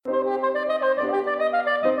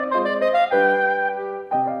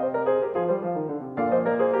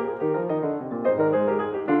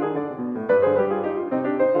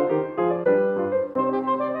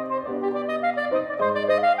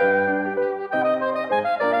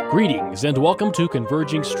Greetings and welcome to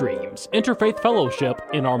Converging Streams, Interfaith Fellowship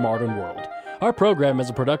in Our Modern World. Our program is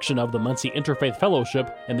a production of the Muncie Interfaith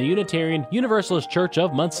Fellowship and the Unitarian Universalist Church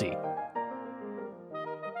of Muncie.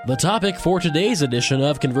 The topic for today's edition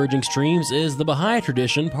of Converging Streams is the Baha'i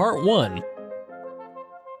Tradition, Part 1.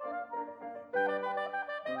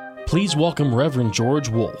 Please welcome Reverend George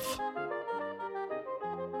Wolfe.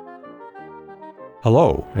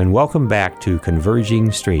 Hello, and welcome back to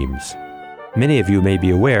Converging Streams. Many of you may be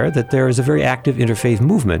aware that there is a very active interfaith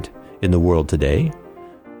movement in the world today,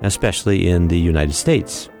 especially in the United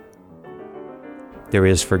States. There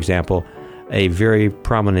is, for example, a very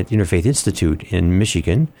prominent interfaith institute in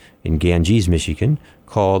Michigan, in Ganges, Michigan,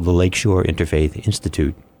 called the Lakeshore Interfaith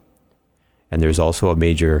Institute. And there's also a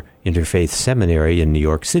major interfaith seminary in New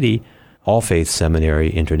York City, All Faith Seminary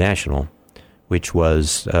International, which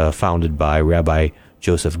was founded by Rabbi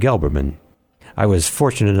Joseph Gelberman. I was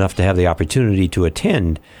fortunate enough to have the opportunity to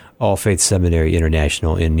attend All Faith Seminary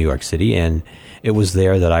International in New York City, and it was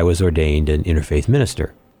there that I was ordained an interfaith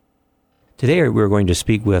minister. Today we're going to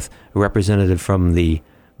speak with a representative from the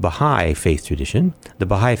Baha'i faith tradition. The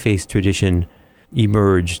Baha'i faith tradition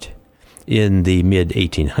emerged in the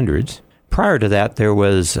mid-1800s. Prior to that, there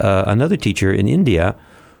was another teacher in India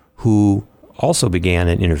who also began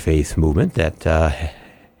an interfaith movement that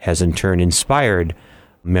has in turn inspired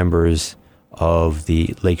members of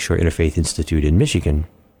the Lakeshore Interfaith Institute in Michigan.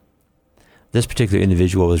 This particular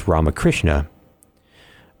individual was Ramakrishna.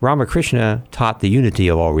 Ramakrishna taught the unity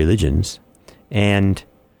of all religions, and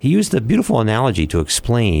he used a beautiful analogy to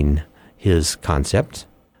explain his concept.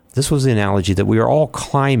 This was the analogy that we are all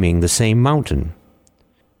climbing the same mountain.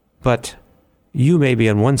 But you may be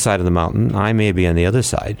on one side of the mountain, I may be on the other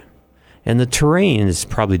side. And the terrain is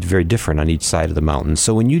probably very different on each side of the mountain.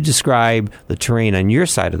 So when you describe the terrain on your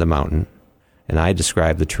side of the mountain, and I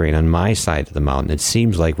describe the terrain on my side of the mountain, it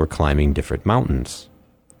seems like we're climbing different mountains.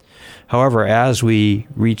 However, as we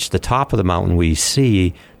reach the top of the mountain, we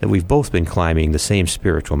see that we've both been climbing the same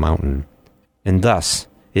spiritual mountain. And thus,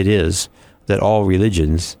 it is that all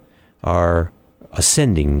religions are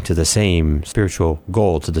ascending to the same spiritual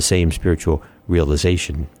goal, to the same spiritual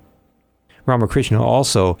realization. Ramakrishna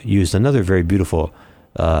also used another very beautiful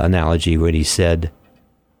analogy when he said,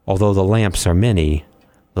 although the lamps are many,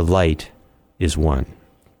 the light is one.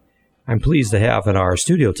 I'm pleased to have in our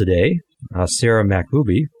studio today Sarah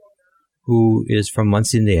Mahboobi, who is from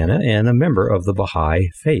Muncie, Indiana, and a member of the Baha'i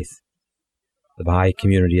faith. The Baha'i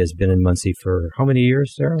community has been in Muncie for how many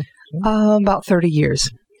years, Sarah? About 30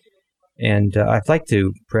 years. And I'd like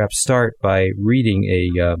to perhaps start by reading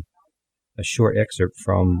a short excerpt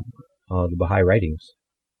from the Baha'i writings,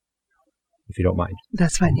 if you don't mind.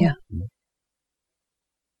 That's fine, yeah.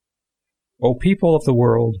 O people of the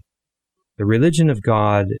world, the religion of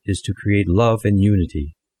God is to create love and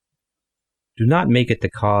unity. Do not make it the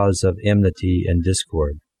cause of enmity and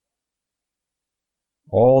discord.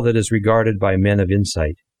 All that is regarded by men of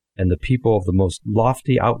insight and the people of the most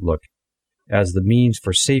lofty outlook as the means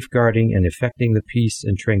for safeguarding and effecting the peace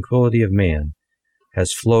and tranquility of man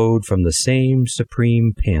has flowed from the same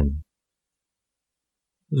supreme pen.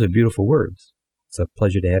 Those are beautiful words. It's a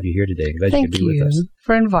pleasure to have you here today. Glad you could be with us. Thank you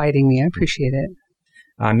for inviting me. I appreciate it.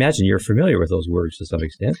 I imagine you're familiar with those words to some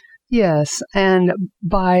extent. Yes, and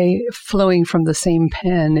by flowing from the same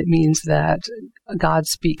pen, it means that God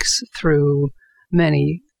speaks through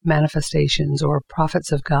many manifestations or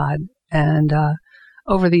prophets of God. And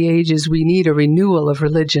over the ages, we need a renewal of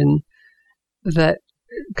religion that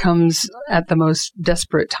comes at the most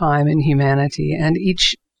desperate time in humanity. And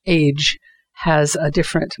each age has a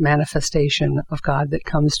different manifestation of God that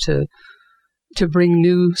comes to bring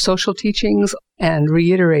new social teachings and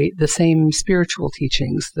reiterate the same spiritual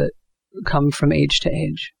teachings that come from age to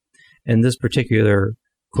age. And this particular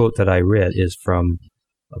quote that I read is from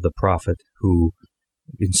the prophet who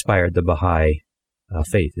inspired the Baha'i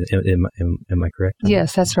faith. Am I correct?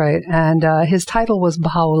 Yes, that's right. And his title was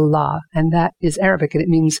Baha'u'llah, and that is Arabic, and it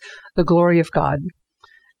means the glory of God.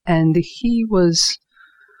 And he was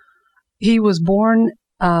born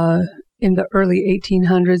in the early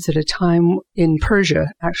 1800s at a time in Persia,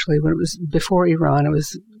 actually, when it was before Iran. It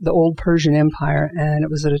was the old Persian Empire, and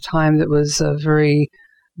it was at a time that was a very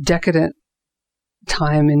decadent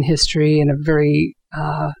time in history and a very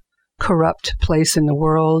corrupt place in the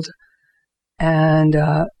world. And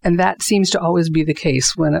that seems to always be the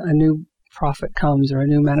case when a new prophet comes or a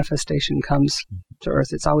new manifestation comes to earth.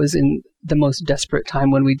 It's always in the most desperate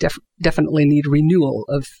time when we definitely need renewal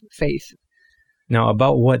of faith. Now,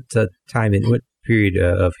 about what time and what period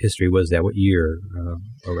of history was that? What year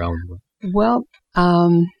around? Well,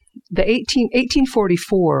 the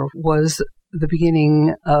 1844 was the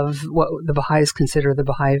beginning of what the Baha'is consider the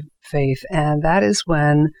Baha'i faith, and that is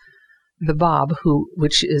when the Bab,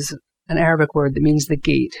 which is an Arabic word that means the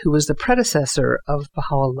gate, who was the predecessor of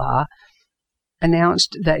Baha'u'llah,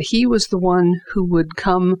 announced that he was the one who would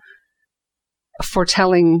come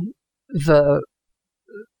foretelling the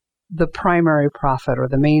primary prophet or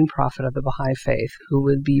the main prophet of the Baha'i faith, who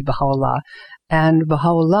would be Baha'u'llah. And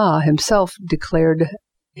Baha'u'llah himself declared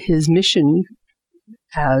his mission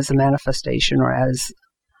as a manifestation or as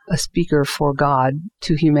a speaker for God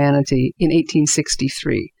to humanity in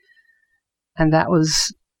 1863. And that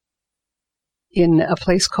was in a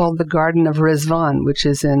place called the Garden of Rizwan, which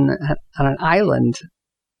is on an island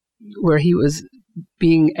where he was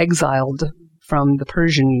being exiled from the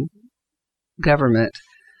Persian government.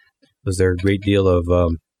 Was there a great deal of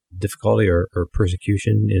difficulty or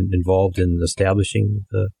persecution involved in establishing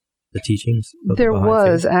the teachings? There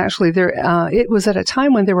was faith? Actually. It was at a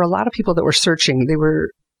time when there were a lot of people that were searching. They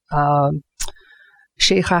were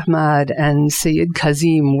Sheikh Ahmad and Sayyid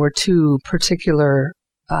Kazim were two particular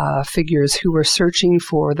figures who were searching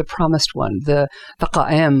for the promised one, the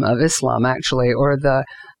Qa'im of Islam, actually, or the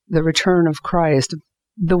return of Christ,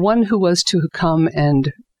 the one who was to come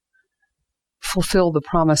and fulfill the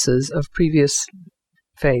promises of previous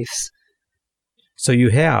faiths. So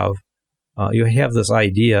you have this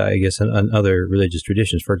idea, I guess, in other religious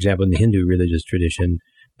traditions. For example, in the Hindu religious tradition,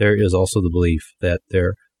 there is also the belief that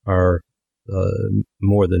there are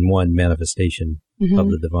more than one manifestation of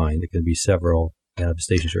the divine. There can be several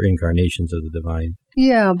manifestations or incarnations of the divine.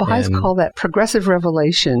 Yeah, Baha'is call that progressive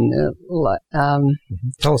revelation.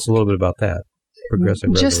 Tell us a little bit about that. Progressive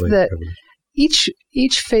revelation. Just that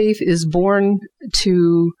each faith is born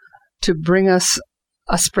to bring us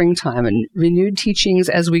a springtime and renewed teachings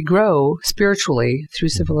as we grow spiritually through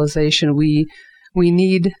civilization. We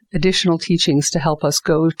need additional teachings to help us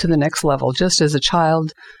go to the next level. Just as a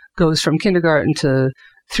child goes from kindergarten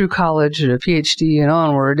through college and a PhD and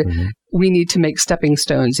onward, we need to make stepping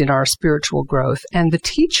stones in our spiritual growth. And the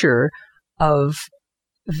teacher of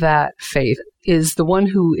that faith is the one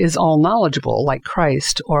who is all knowledgeable, like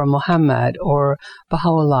Christ or Muhammad or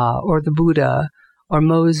Baha'u'llah or the Buddha or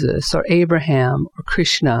Moses or Abraham or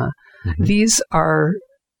Krishna. These are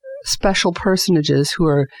special personages who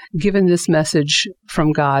are given this message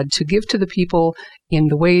from God to give to the people in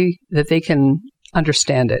the way that they can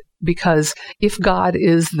understand it. Because if God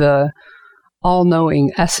is the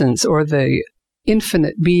all-knowing essence or the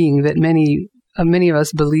infinite being that many of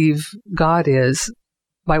us believe God is,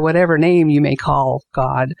 by whatever name you may call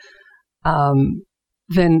God,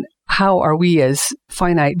 then how are we as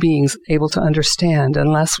finite beings able to understand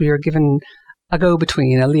unless we are given a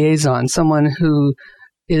go-between, a liaison, someone who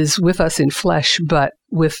is with us in flesh but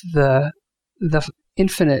with the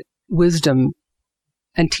infinite wisdom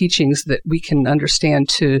and teachings that we can understand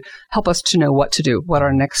to help us to know what to do, what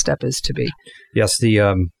our next step is to be. Yes, the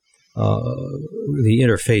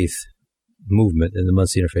interfaith movement in the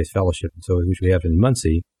Muncie Interfaith Fellowship, so which we have in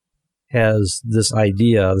Muncie, has this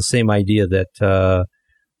idea, the same idea that,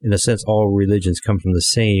 in a sense, all religions come from the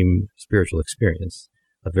same spiritual experience,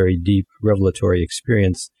 a very deep revelatory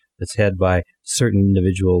experience that's had by certain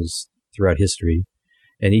individuals throughout history.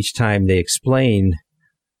 And each time they explain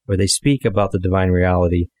or they speak about the divine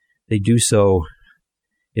reality, they do so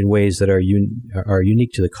in ways that are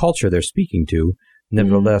unique to the culture they're speaking to.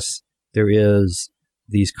 Nevertheless, there is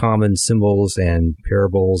these common symbols and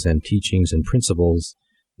parables and teachings and principles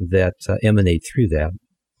that emanate through that,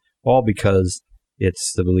 all because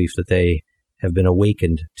it's the belief that they have been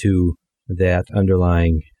awakened to that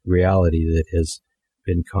underlying reality that has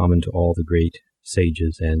been common to all the great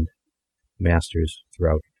sages and masters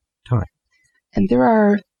throughout time. And there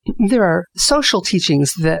are social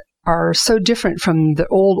teachings that are so different from the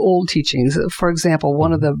old teachings. For example,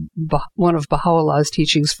 one of Baha'u'llah's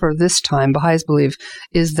teachings for this time, Baha'is believe,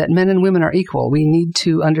 is that men and women are equal. We need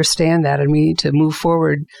to understand that, and we need to move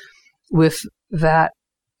forward with that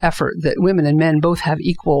effort, that women and men both have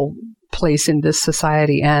equal place in this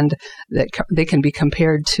society, and that they can be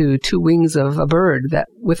compared to two wings of a bird, that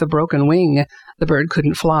with a broken wing, the bird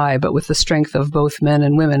couldn't fly, but with the strength of both men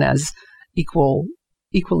and women as equal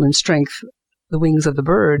in strength, the wings of the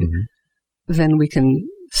bird, then we can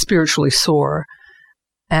spiritually soar.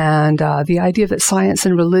 And the idea that science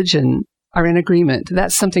and religion are in agreement,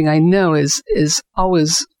 that's something I know is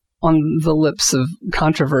always on the lips of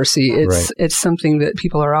controversy. It's something that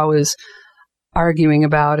people are always arguing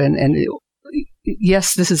about, and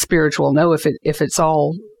yes, this is spiritual. No, if it's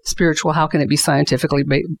all spiritual, how can it be scientifically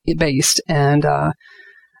based? And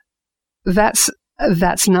that's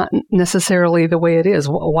that's not necessarily the way it is.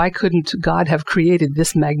 Why couldn't God have created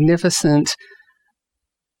this magnificent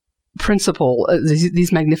principle,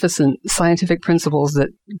 these magnificent scientific principles that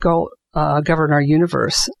govern our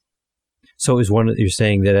universe? So you're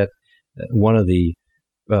saying that one of the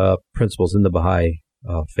principles in the Baha'i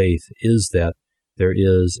faith is that there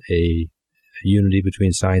is a unity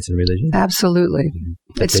between science and religion? Absolutely.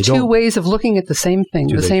 But it's two ways of looking at the same thing,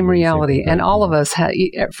 the same reality. And all of us,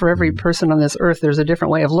 for every person on this earth, there's a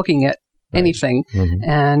different way of looking at anything.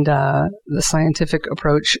 And the scientific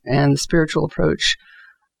approach and the spiritual approach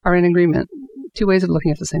are in agreement. Two ways of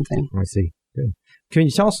looking at the same thing. I see. Good. Can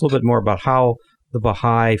you tell us a little bit more about how the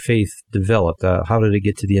Baha'i faith developed? How did it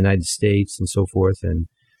get to the United States and so forth?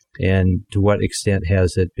 And to what extent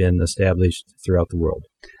has it been established throughout the world?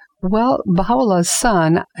 Well, Baha'u'llah's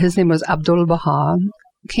son, his name was Abdul Baha,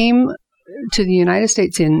 came to the United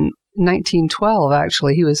States in 1912,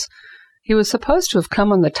 actually. He was supposed to have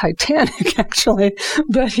come on the Titanic, actually,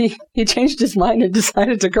 but he changed his mind and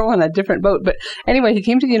decided to go on a different boat. But anyway, he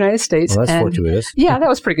came to the United States. Well, that's fortuitous. Yeah, that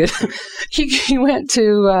was pretty good. He went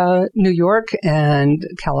to New York and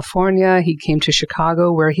California. He came to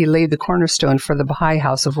Chicago, where he laid the cornerstone for the Baha'i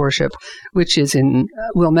House of Worship, which is in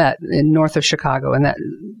Wilmette, in north of Chicago. And that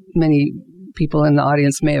many people in the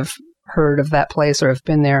audience may have heard of that place or have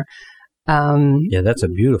been there. Yeah, that's a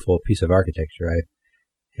beautiful piece of architecture. I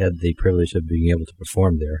had the privilege of being able to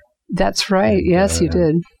perform there. That's right. And, yes, you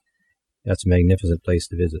did. That's a magnificent place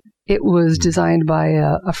to visit. It was designed by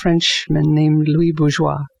a Frenchman named Louis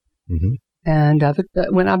Bourgeois. And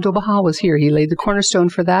when Abdul Baha was here, he laid the cornerstone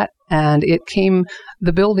for that, and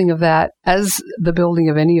the building of that, as the building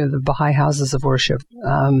of any of the Baha'i houses of worship,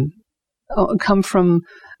 come from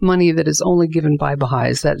money that is only given by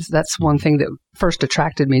Baha'is. That's one thing that first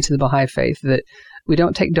attracted me to the Baha'i faith, that we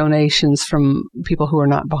don't take donations from people who are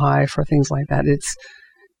not Baha'i for things like that.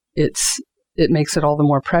 It makes it all the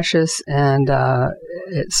more precious, and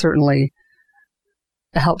it certainly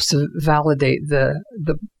helps to validate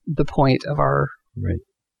the point of our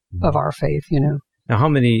of our faith. Now, how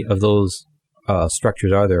many of those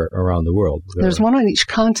structures are there around the world? There's one on each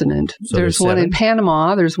continent. So there's one in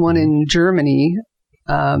Panama. There's one in Germany.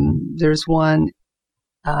 There's one.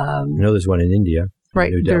 I know there's one in India.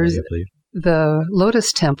 Right. New Delhi, there's I believe. the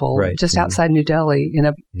Lotus Temple just outside New Delhi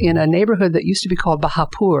in a neighborhood that used to be called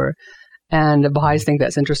Bahapur. And the Baha'is think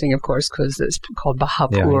that's interesting, of course, because it's called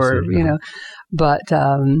Bahapur, But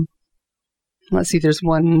let's see, there's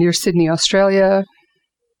one near Sydney, Australia.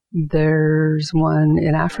 There's one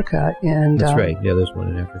in Africa. That's right. Yeah, there's one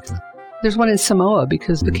in Africa. There's one in Samoa,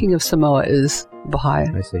 because the king of Samoa is Baha'i.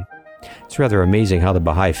 I see. It's rather amazing how the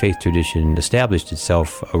Baha'i faith tradition established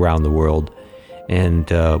itself around the world. And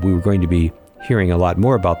we were going to be hearing a lot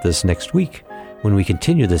more about this next week when we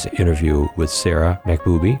continue this interview with Sarah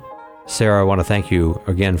Mahboobi. Sarah, I want to thank you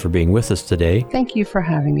again for being with us today. Thank you for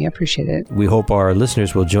having me. I appreciate it. We hope our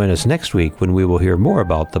listeners will join us next week when we will hear more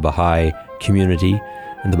about the Baha'i community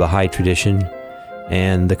and the Baha'i tradition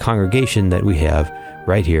and the congregation that we have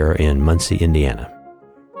right here in Muncie, Indiana.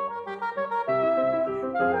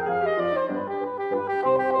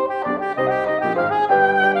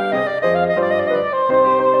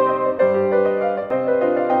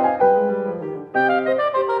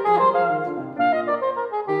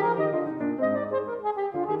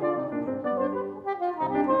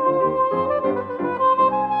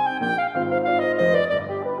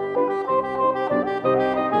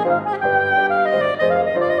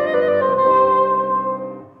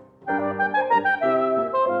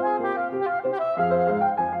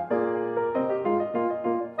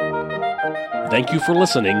 Thank you for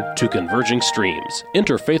listening to Converging Streams,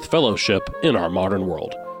 Interfaith Fellowship in Our Modern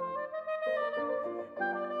World.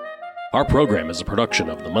 Our program is a production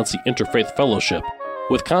of the Muncie Interfaith Fellowship,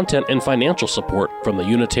 with content and financial support from the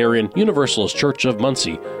Unitarian Universalist Church of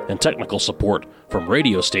Muncie and technical support from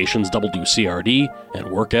radio stations WCRD and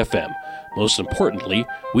Work FM. Most importantly,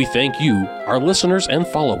 we thank you, our listeners and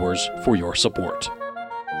followers, for your support.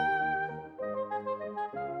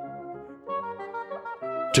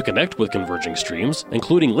 To connect with Converging Streams,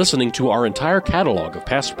 including listening to our entire catalog of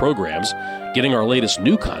past programs, getting our latest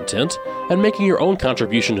new content, and making your own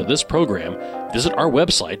contribution to this program, visit our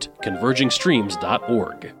website,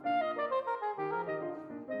 convergingstreams.org.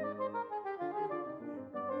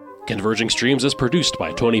 Converging Streams is produced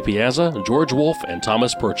by Tony Piazza, George Wolf, and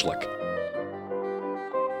Thomas Perchlik.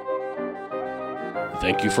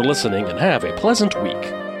 Thank you for listening and have a pleasant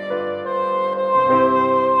week.